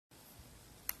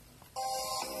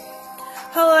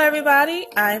Hello, everybody.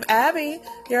 I'm Abby,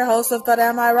 your host of But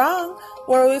Am I Wrong,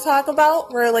 where we talk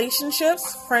about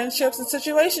relationships, friendships, and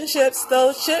situationships,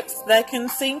 those ships that can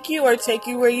sink you or take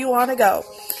you where you want to go.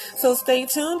 So stay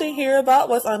tuned to hear about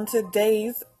what's on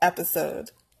today's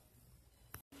episode.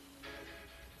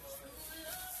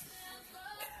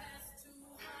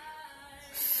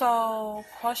 So,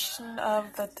 question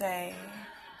of the day.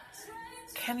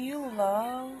 Can you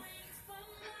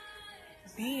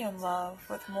be in love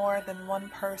with more than one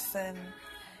person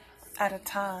at a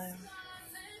time?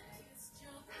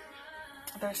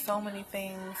 There's so many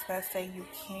things that say you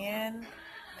can,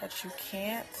 that you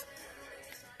can't,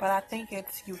 but I think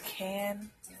it's you can,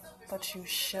 but you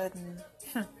shouldn't.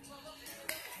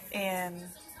 And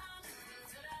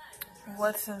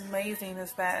what's amazing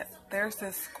is that there's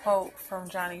this quote from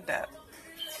Johnny Depp.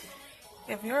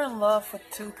 If you're in love with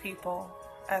two people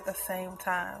at the same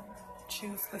time,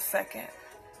 choose the second.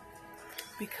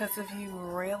 Because if you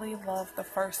really love the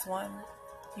first one,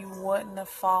 you wouldn't have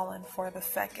fallen for the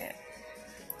second.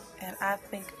 And I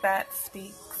think that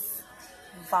speaks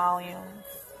volumes.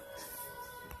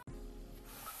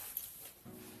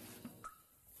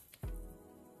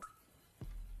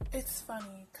 It's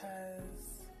funny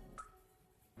because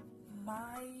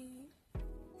my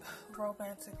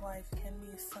romantic life can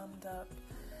be summed up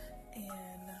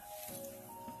in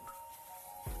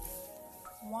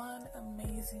one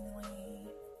amazingly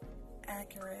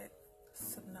accurate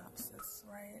synopsis,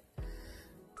 right?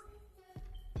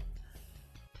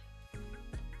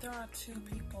 There are two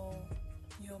people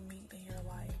you'll meet in your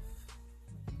life.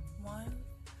 One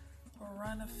will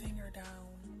run a finger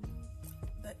down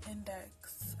the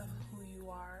index of who you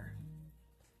are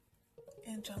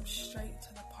and jump straight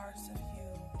to the parts of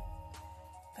you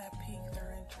that pique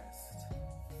their interest.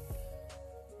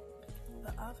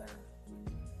 The other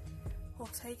will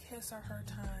take his or her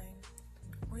time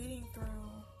reading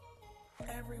through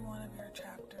every one of your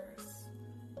chapters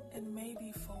and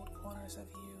maybe fold corners of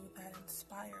you that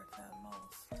inspired them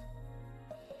most.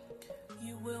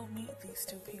 You will meet these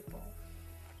two people.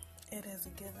 It is a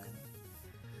given.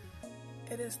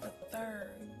 It is the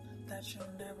third that you'll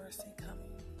never see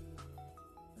coming.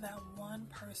 That one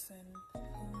person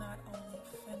who not only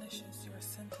finishes your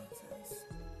sentences,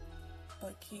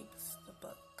 but keeps the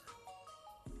book.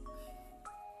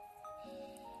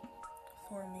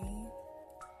 For me,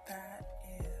 that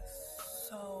is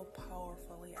so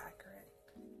powerfully accurate.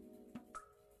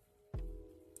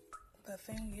 The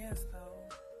thing is, though,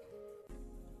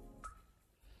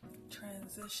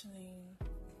 transitioning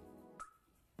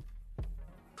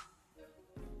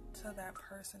to that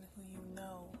person who you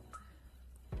know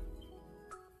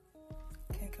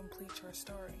can complete your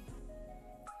story.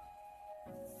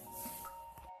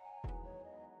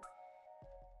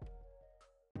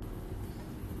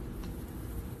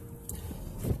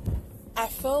 I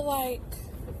feel like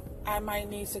I might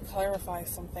need to clarify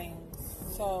some things.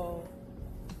 So,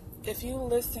 if you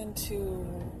listen to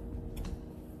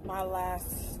my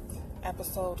last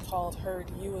episode called Hurt,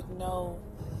 you would know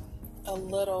a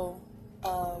little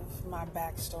of my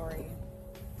backstory.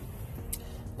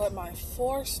 But my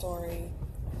forestory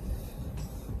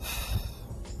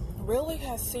really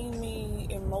has seen me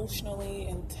emotionally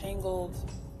entangled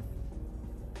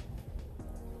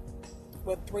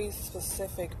with three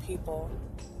specific people.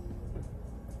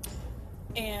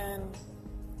 And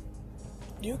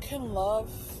you can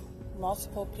love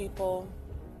multiple people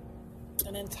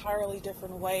in entirely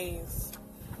different ways.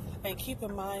 And keep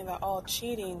in mind that all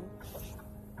cheating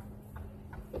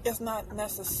is not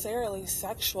necessarily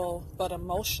sexual, but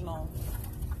emotional.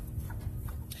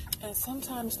 And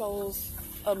sometimes those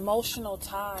emotional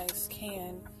ties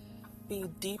can be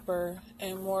deeper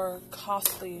and more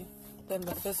costly than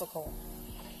the physical.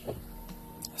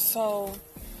 So,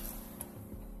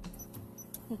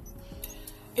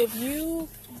 if you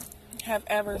have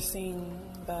ever seen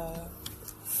the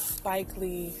Spike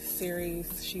Lee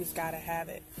series, She's Gotta Have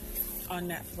It, on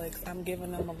Netflix, I'm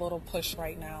giving them a little push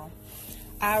right now.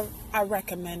 I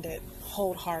recommend it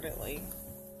wholeheartedly.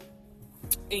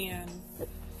 And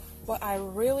what I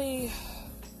really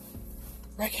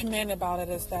recommend about it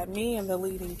is that me and the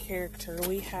leading character,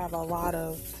 we have a lot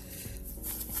of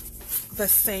the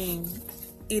same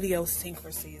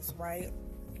idiosyncrasies, right?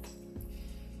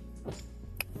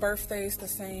 Birthday's the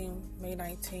same, May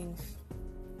 19th.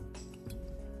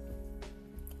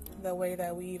 The way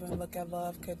that we even look at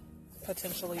love could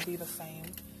potentially be the same.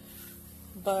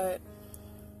 But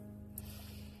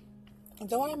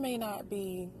though I may not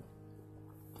be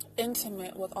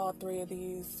intimate with all three of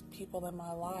these people in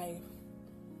my life,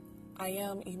 I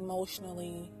am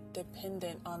emotionally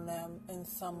dependent on them in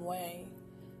some way.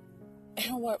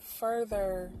 And what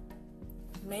further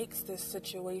makes this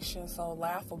situation so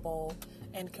laughable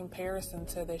in comparison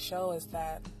to the show is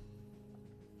that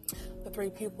the three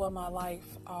people in my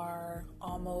life are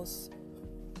almost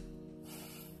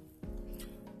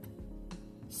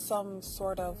some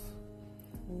sort of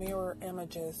mirror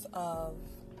images of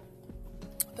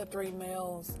the three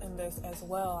males in this as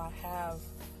well. I have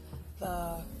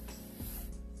the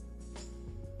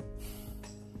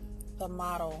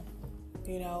model,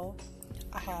 you know,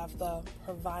 I have the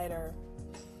provider,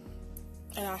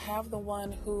 and I have the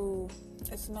one who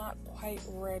is not quite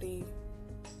ready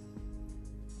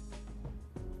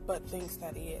but thinks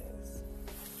that he is.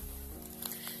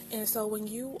 And so when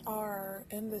you are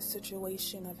in this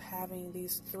situation of having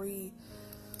these three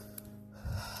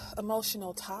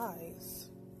emotional ties,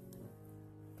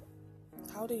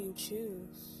 how do you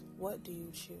choose? What do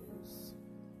you choose?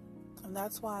 And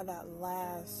that's why that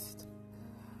last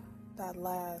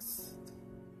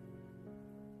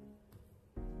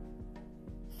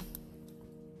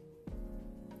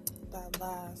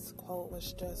quote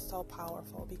was just so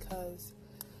powerful, because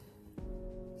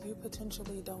you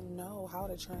potentially don't know how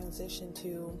to transition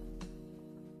to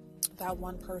that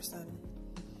one person,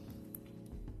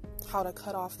 how to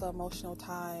cut off the emotional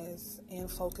ties and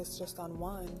focus just on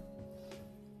one.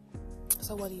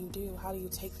 So what do? How do you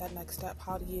take that next step?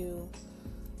 How do you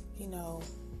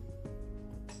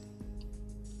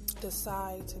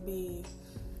decide to be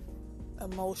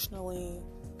emotionally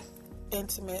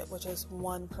intimate with just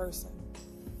one person?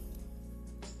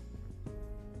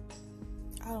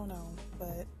 I don't know,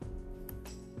 but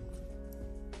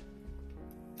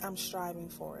I'm striving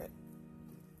for it.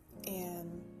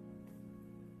 And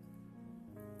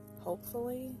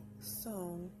hopefully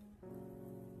soon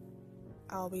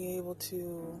I'll be able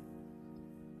to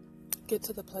get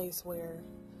to the place where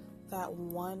that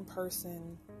one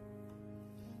person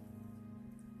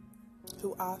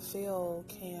who I feel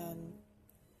can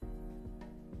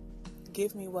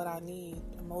give me what I need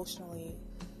emotionally,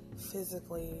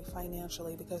 physically,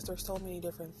 financially, because there's so many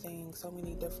different things, so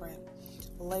many different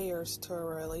layers to a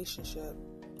relationship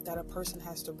that a person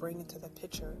has to bring into the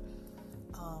picture.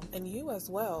 And you as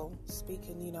well,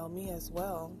 speaking, me as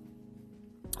well.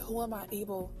 Who am I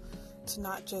able to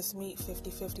not just meet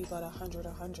 50-50, but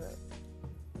 100-100?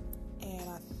 And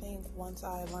I think once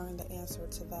I learn the answer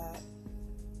to that,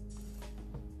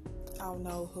 I'll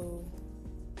know who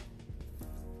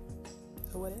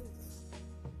it is.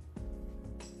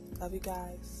 Love you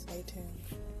guys. Stay tuned.